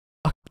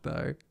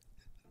though.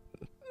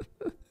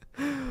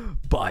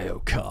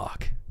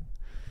 Biocock.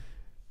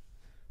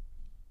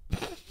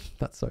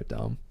 That's so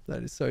dumb.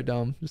 That is so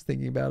dumb. Just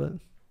thinking about it.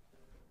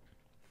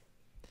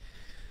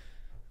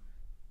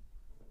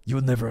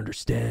 You'll never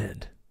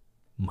understand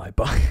my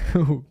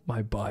biocock.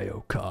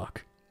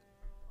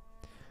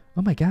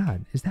 Oh my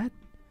god, is that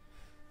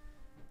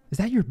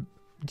your?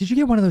 Did you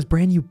get one of those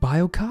brand new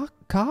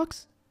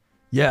Biococks?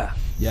 Yeah,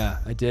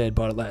 I did.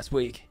 Bought it last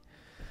week.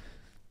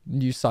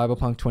 New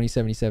Cyberpunk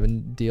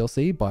 2077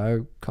 DLC,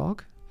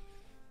 Biocock.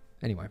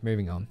 Anyway,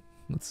 moving on.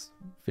 Let's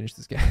finish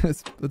this game.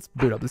 Let's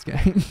boot up this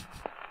game.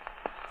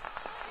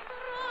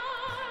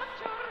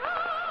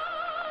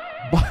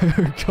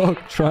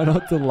 Biocock, try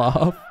not to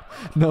laugh,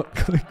 not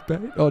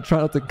clickbait. Or try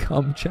not to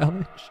cum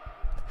challenge.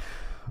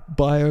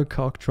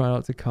 Biocock, try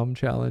not to cum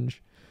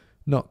challenge,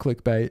 not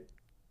clickbait.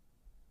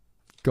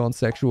 Gone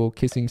sexual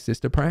kissing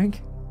sister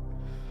prank.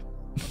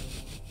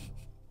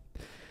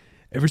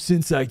 Ever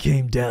since I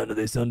came down to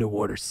this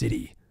underwater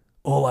city,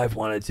 all I've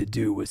wanted to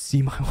do was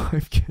see my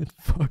wife get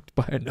fucked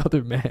by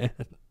another man.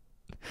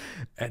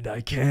 And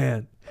I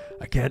can't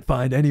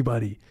find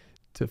anybody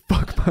to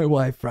fuck my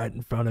wife right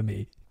in front of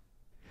me.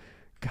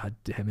 God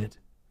damn it.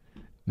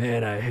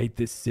 Man, I hate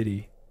this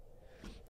city.